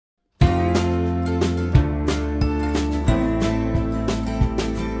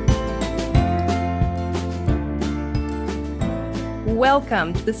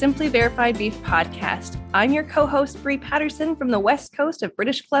Welcome to the Simply Verified Beef podcast. I'm your co-host, Bree Patterson from the west coast of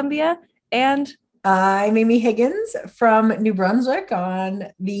British Columbia, and I'm Amy Higgins from New Brunswick on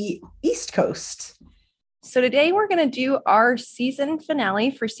the East Coast. So today we're going to do our season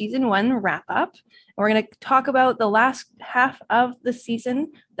finale for season 1 wrap up. We're going to talk about the last half of the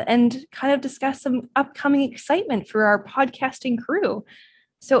season and kind of discuss some upcoming excitement for our podcasting crew.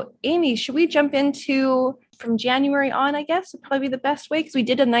 So Amy, should we jump into from January on, I guess, would probably be the best way, because we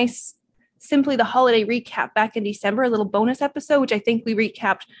did a nice Simply the Holiday recap back in December, a little bonus episode, which I think we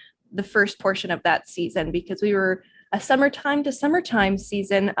recapped the first portion of that season because we were a summertime to summertime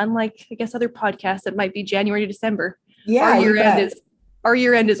season, unlike, I guess, other podcasts that might be January to December. Yeah, our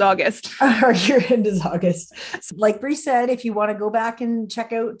year end is August. Our year end is August. So like Bree said, if you want to go back and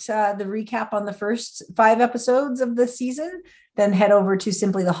check out the recap on the first 5 episodes of the season, then head over to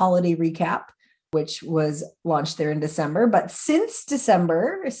Simply the Holiday Recap, which was launched there in December. But since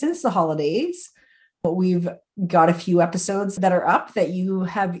December, since the holidays, we've got a few episodes that are up that you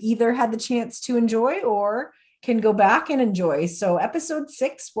have either had the chance to enjoy or can go back and enjoy. So episode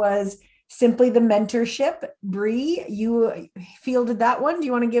 6 was Simply the Mentorship. Bree, you fielded that one. Do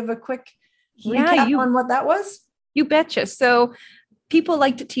you want to give a quick recap on what that was? You betcha. So people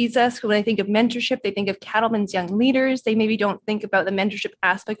like to tease us when they think of mentorship. They think of Cattlemen's Young Leaders. They maybe don't think about the mentorship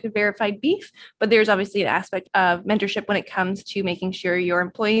aspect of Verified Beef, but there's obviously an aspect of mentorship when it comes to making sure your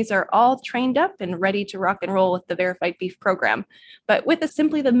employees are all trained up and ready to rock and roll with the Verified Beef program. But with the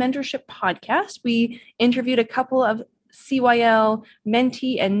Simply the Mentorship podcast, we interviewed a couple of CYL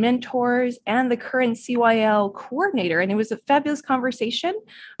mentee and mentors and the current CYL coordinator. And it was a fabulous conversation.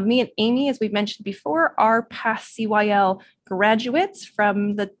 Me and Amy, as we've mentioned before, are past CYL graduates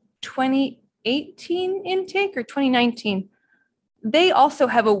from the 2018 intake or 2019. They also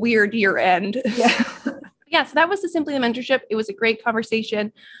have a weird year end. Yeah. Yeah, so that was the Simply the Mentorship. It was a great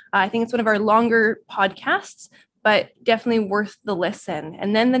conversation. I think it's one of our longer podcasts, but definitely worth the listen.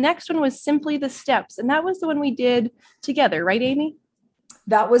 And then the next one was Simply the Steps. And that was the one we did together, right, Amy?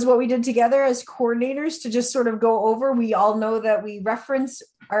 That was what we did together as coordinators to just sort of go over. We all know that we reference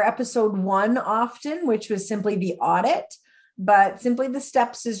our episode 1 often, which was simply the audit. But Simply the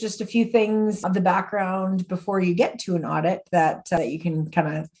Steps is just a few things of the background before you get to an audit that you can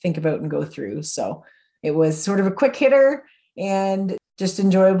kind of think about and go through. So it was sort of a quick hitter and just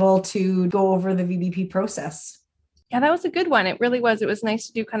enjoyable to go over the VBP process. Yeah, that was a good one. It really was. It was nice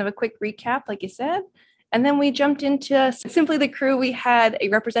to do kind of a quick recap, like you said. And then we jumped into Simply the Crew. We had a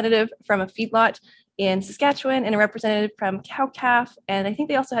representative from a feedlot in Saskatchewan and a representative from Cow-Calf. And I think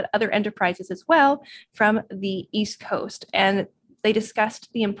they also had other enterprises as well from the East Coast. And they discussed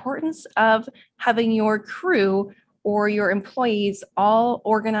the importance of having your crew or your employees all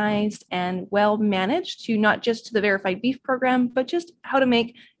organized and well managed to not just to the Verified Beef program, but just how to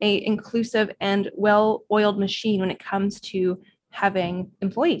make a inclusive and well-oiled machine when it comes to having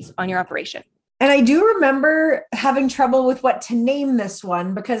employees on your operation. And I do remember having trouble with what to name this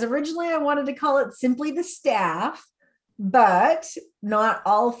one because originally I wanted to call it Simply the Staff, but not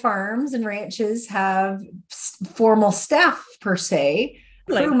all farms and ranches have formal staff per se.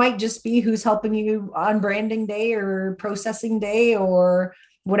 Crew might just be who's helping you on branding day or processing day or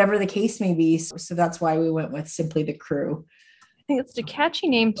whatever the case may be. So that's why we went with Simply the Crew. I think it's a catchy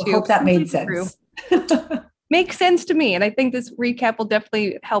name too. I hope that made sense. Makes sense to me. And I think this recap will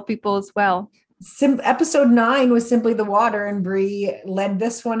definitely help people as well. Episode 9 was Simply the Water, and Bree led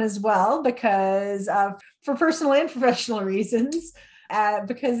this one as well because for personal and professional reasons,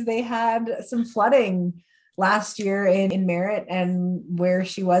 because they had some flooding last year in Merritt and where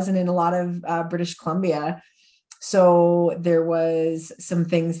she was and in a lot of British Columbia. So there was some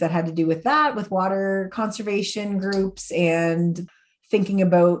things that had to do with that, with water conservation groups and thinking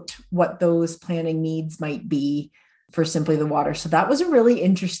about what those planning needs might be for Simply the Water. So that was a really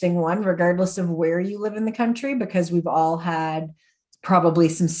interesting one, regardless of where you live in the country, because we've all had probably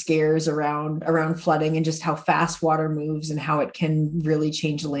some scares around flooding and just how fast water moves and how it can really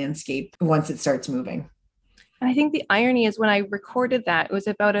change the landscape once it starts moving. And I think the irony is when I recorded that, it was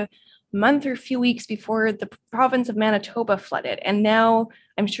about a month or a few weeks before the province of Manitoba flooded. And now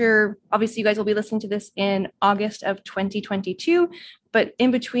I'm sure, obviously, you guys will be listening to this in August of 2022. But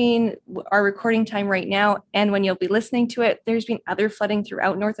in between our recording time right now and when you'll be listening to it, there's been other flooding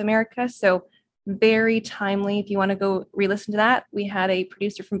throughout North America. So very timely. If you want to go re-listen to that, we had a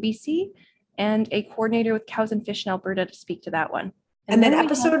producer from BC and a coordinator with Cows and Fish in Alberta to speak to that one. And then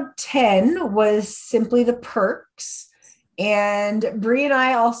episode 10 was Simply the Perks. And Bree and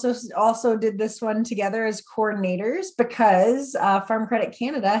I also did this one together as coordinators because Farm Credit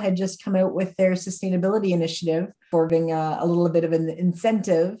Canada had just come out with their sustainability initiative for giving a little bit of an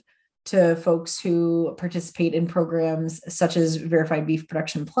incentive to folks who participate in programs such as Verified Beef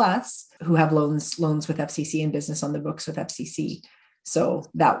Production Plus, who have loans with FCC and business on the books with FCC. So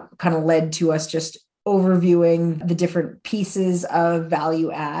that kind of led to us just overviewing the different pieces of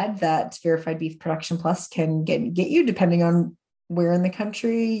value add that Verified Beef Production Plus can get you, depending on where in the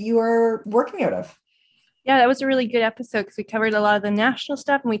country you are working out of. Yeah, that was a really good episode because we covered a lot of the national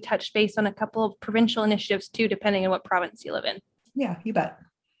stuff and we touched base on a couple of provincial initiatives too, depending on what province you live in. Yeah, you bet.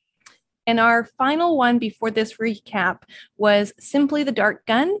 And our final one before this recap was Simply the Dark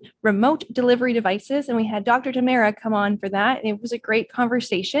Gun, remote delivery devices. And we had Dr. Tamara come on for that. And it was a great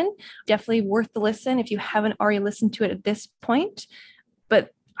conversation. Definitely worth the listen if you haven't already listened to it at this point.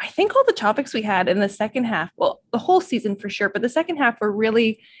 But I think all the topics we had in the second half, well, the whole season for sure, but the second half were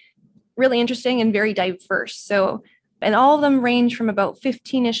really, really interesting and very diverse. So, and all of them range from about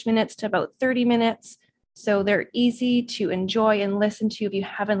 15-ish minutes to about 30 minutes. So they're easy to enjoy and listen to if you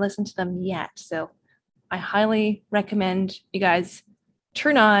haven't listened to them yet. So I highly recommend you guys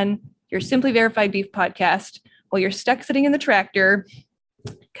turn on your Simply Verified Beef podcast while you're stuck sitting in the tractor,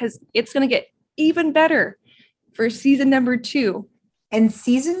 because it's going to get even better for season number 2. And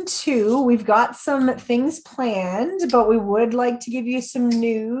season 2, we've got some things planned, but we would like to give you some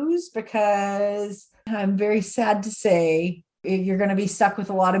news because I'm very sad to say you're going to be stuck with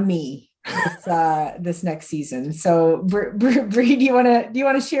a lot of me this next season. So Bree, do you want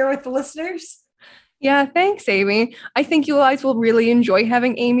to share with the listeners? Yeah, thanks, Amy. I think you guys will really enjoy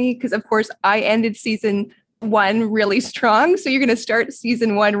having Amy because, of course, I ended season 1 really strong. So you're going to start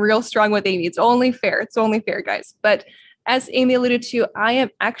season 1 real strong with Amy. It's only fair. It's only fair, guys. But as Amy alluded to, I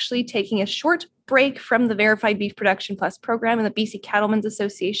am actually taking a short break from the Verified Beef Production Plus program in the BC Cattlemen's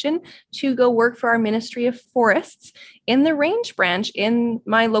Association to go work for our Ministry of Forests in the range branch in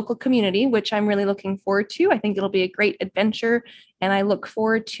my local community, which I'm really looking forward to. I think it'll be a great adventure, and I look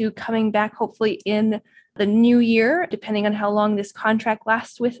forward to coming back hopefully in the new year, depending on how long this contract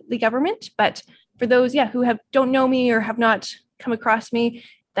lasts with the government. But for those, who don't know me or have not come across me,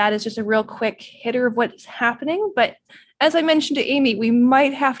 that is just a real quick hitter of what's happening. But as I mentioned to Amy, she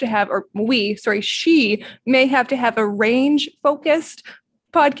may have to have a range-focused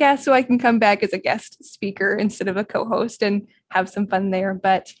podcast so I can come back as a guest speaker instead of a co-host and have some fun there.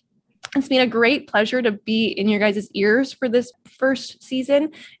 But it's been a great pleasure to be in your guys' ears for this first season.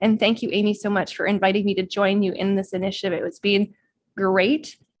 And thank you, Amy, so much for inviting me to join you in this initiative. It was been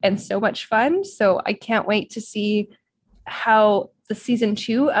great and so much fun. So I can't wait to see how the season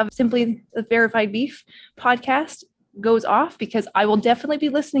 2 of Simply the Verified Beef podcast goes off, because I will definitely be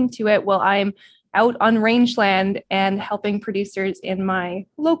listening to it while I'm out on rangeland and helping producers in my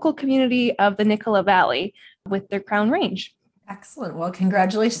local community of the Nicola Valley with their Crown Range. Excellent. Well,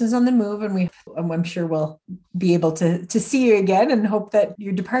 congratulations on the move. And I'm sure we'll be able to see you again, and hope that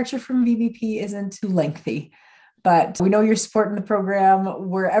your departure from VBP isn't too lengthy. But we know you're supporting the program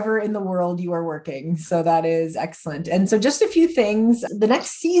wherever in the world you are working. So that is excellent. And so just a few things. The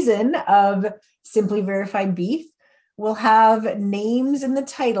next season of Simply Verified Beef will have names in the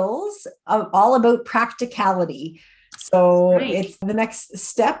titles all about practicality. So It's the next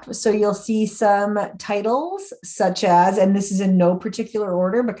step. So you'll see some titles such as, and this is in no particular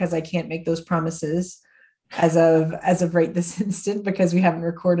order because I can't make those promises as of right this instant, because we haven't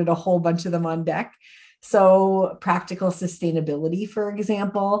recorded a whole bunch of them on deck. So practical sustainability, for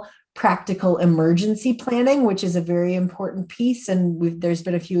example, practical emergency planning, which is a very important piece. And there's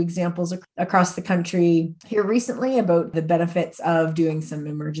been a few examples across the country here recently about the benefits of doing some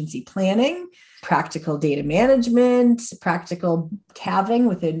emergency planning, practical data management, practical calving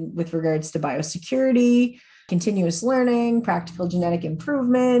with regards to biosecurity, continuous learning, practical genetic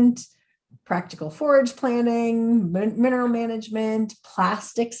improvement, practical forage planning, mineral management,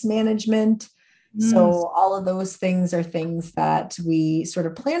 plastics management. So all of those things are things that we sort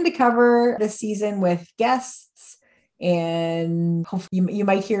of plan to cover this season with guests, and hopefully you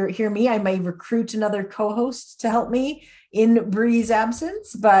might hear me. I might recruit another co-host to help me in Bree's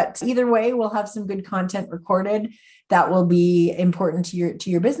absence, but either way, we'll have some good content recorded that will be important to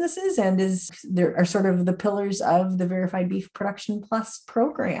your businesses, and there are sort of the pillars of the Verified Beef Production Plus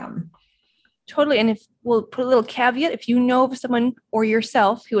program. Totally. And if we'll put a little caveat, if you know of someone or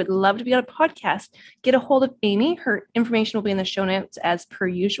yourself who would love to be on a podcast, get a hold of Amy. Her information will be in the show notes as per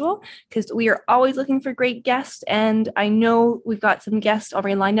usual, because we are always looking for great guests. And I know we've got some guests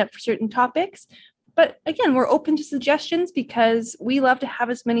already lined up for certain topics, but But again, we're open to suggestions because we love to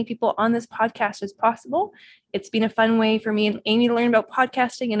have as many people on this podcast as possible. It's been a fun way for me and Amy to learn about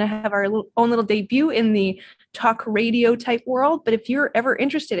podcasting and have our own little debut in the talk radio type world. But if you're ever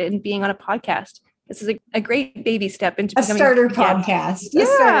interested in being on a podcast, this is a great baby step into a starter podcast, yeah.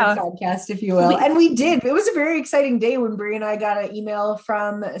 A starter podcast, if you will. And we did. It was a very exciting day when Brie and I got an email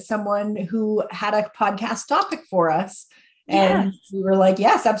from someone who had a podcast topic for us. And we were like,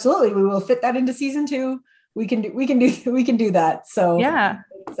 yes, absolutely. We will fit that into season 2. We can do that. So yeah,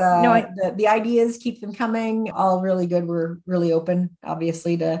 the ideas, keep them coming. All really good. We're really open,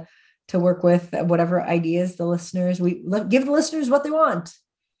 obviously, to work with whatever ideas the listeners, we give the listeners what they want.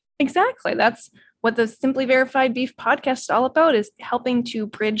 Exactly. That's what the Simply Verified Beef podcast is all about, is helping to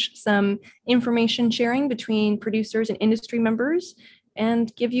bridge some information sharing between producers and industry members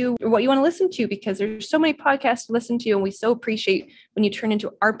and give you what you want to listen to, because there's so many podcasts to listen to. And we so appreciate when you turn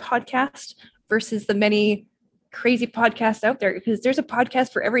into our podcast versus the many crazy podcasts out there, because there's a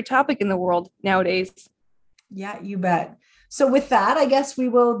podcast for every topic in the world nowadays. Yeah, you bet. So with that, I guess we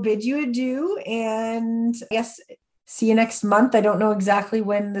will bid you adieu, and I guess see you next month. I don't know exactly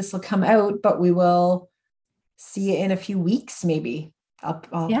when this will come out, but we will see you in a few weeks, maybe.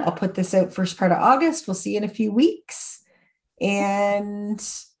 I'll put this out first part of August. We'll see you in a few weeks. And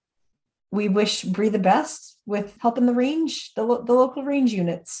we wish Brie the best with helping the range, the local range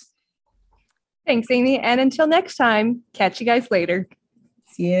units. Thanks, Amy. And until next time, catch you guys later.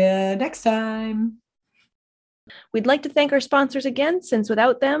 See you next time. We'd like to thank our sponsors again, since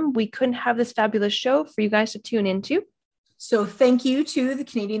without them, we couldn't have this fabulous show for you guys to tune into. So thank you to the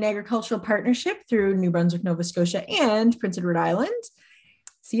Canadian Agricultural Partnership through New Brunswick, Nova Scotia, and Prince Edward Island.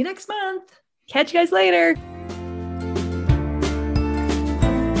 See you next month. Catch you guys later.